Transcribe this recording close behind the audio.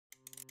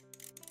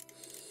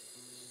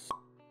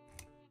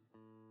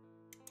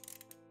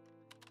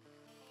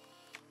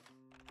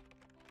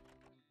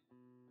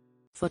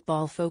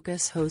Football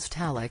Focus host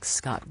Alex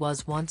Scott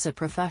was once a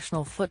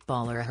professional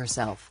footballer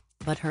herself,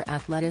 but her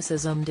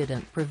athleticism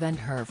didn't prevent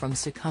her from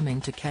succumbing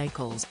to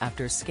cankles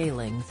after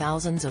scaling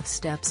thousands of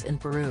steps in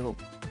Peru.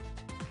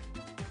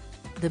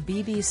 The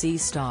BBC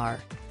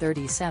star,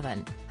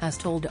 37, has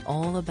told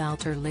all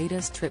about her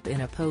latest trip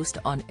in a post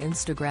on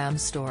Instagram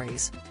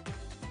stories.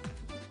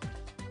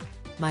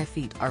 "My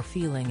feet are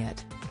feeling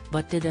it.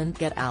 But didn't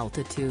get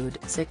altitude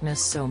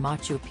sickness, so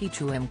Machu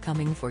Picchu am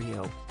coming for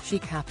you," she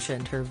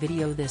captioned her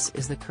video. "This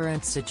is the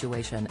current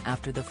situation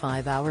after the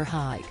 5-hour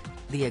hike,"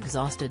 the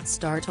exhausted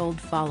star told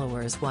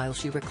followers while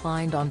she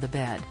reclined on the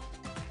bed.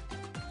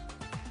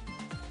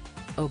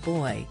 "Oh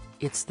boy,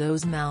 it's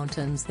those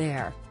mountains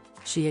there,"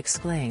 she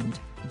exclaimed,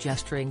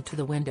 gesturing to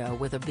the window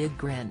with a big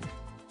grin.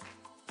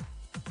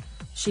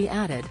 She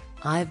added,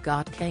 "I've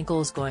got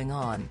cankles going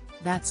on,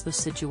 that's the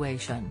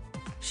situation."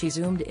 She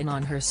zoomed in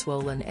on her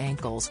swollen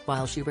ankles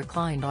while she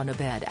reclined on a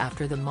bed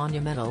after the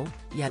monumental,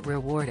 yet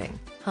rewarding,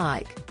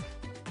 hike.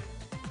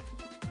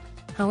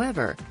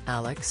 However,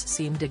 Alex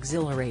seemed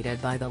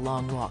exhilarated by the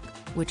long walk,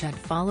 which had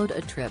followed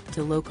a trip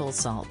to local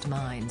salt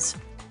mines.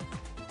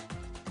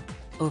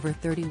 Over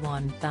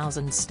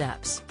 31,000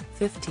 steps,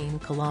 15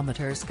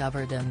 kilometers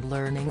covered, and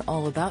learning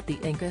all about the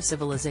Inca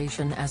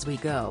civilization as we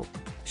go,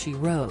 she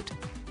wrote.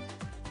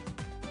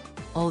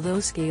 Although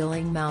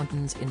scaling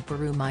mountains in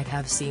Peru might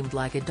have seemed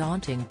like a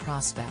daunting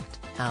prospect,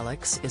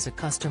 Alex is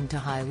accustomed to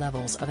high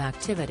levels of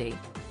activity.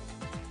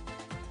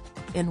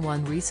 In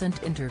one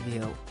recent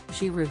interview,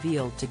 she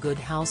revealed to Good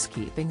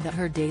Housekeeping that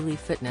her daily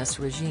fitness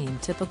regime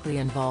typically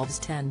involves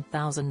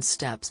 10,000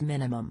 steps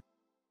minimum.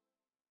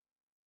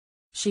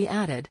 She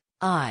added,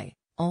 "I,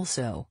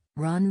 also,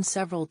 run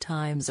several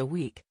times a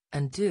week,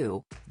 and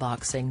do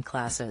boxing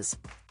classes.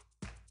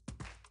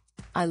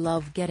 I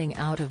love getting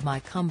out of my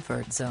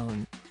comfort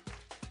zone."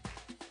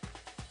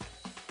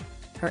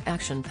 Her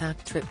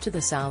action-packed trip to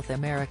the South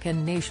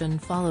American nation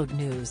followed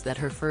news that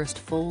her first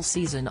full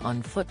season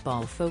on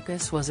Football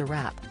Focus was a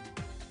wrap.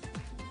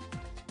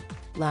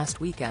 Last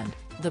weekend,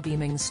 the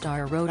beaming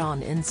star wrote on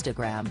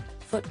Instagram,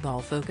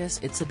 "Football Focus,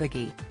 it's a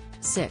biggie.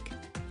 Sick."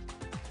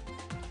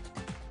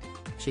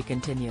 She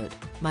continued,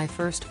 "My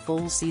first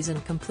full season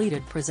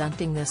completed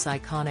presenting this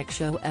iconic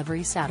show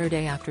every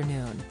Saturday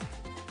afternoon.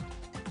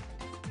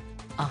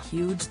 A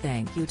huge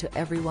thank you to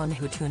everyone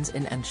who tunes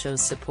in and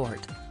shows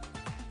support.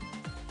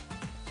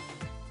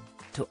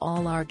 To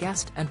all our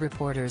guests and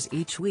reporters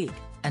each week,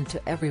 and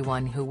to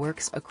everyone who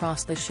works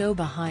across the show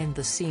behind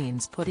the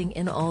scenes putting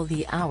in all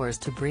the hours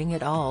to bring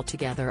it all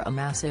together, a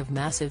massive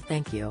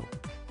thank you."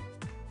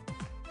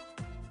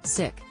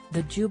 Sick,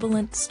 the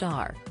jubilant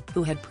star,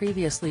 who had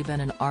previously been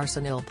an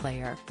Arsenal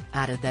player,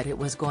 added that it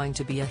was going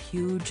to be a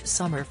huge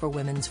summer for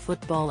women's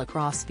football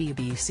across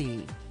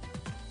BBC.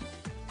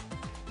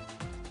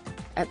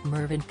 At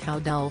Mervyn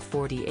Cowdell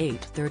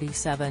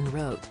 4837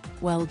 wrote,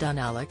 "Well done,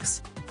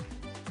 Alex.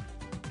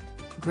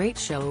 Great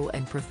show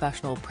and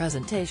professional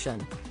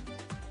presentation.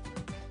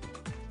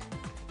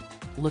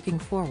 Looking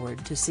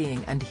forward to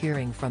seeing and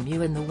hearing from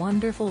you in the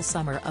wonderful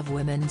summer of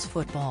women's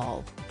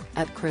football."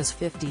 At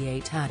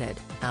Chris58 added,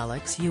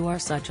 "Alex, you are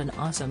such an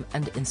awesome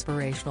and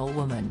inspirational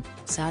woman.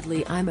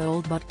 Sadly I'm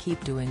old, but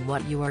keep doing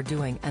what you are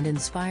doing and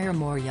inspire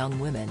more young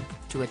women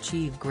to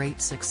achieve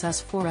great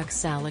success."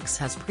 Alex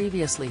has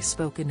previously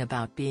spoken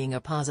about being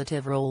a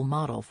positive role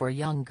model for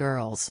young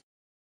girls.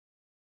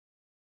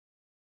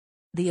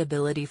 "The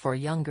ability for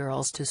young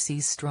girls to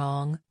see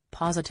strong,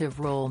 positive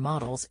role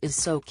models is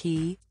so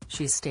key,"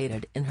 she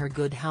stated in her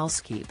Good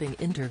Housekeeping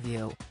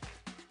interview.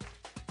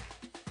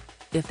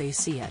 "If they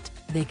see it,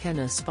 they can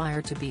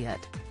aspire to be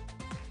it."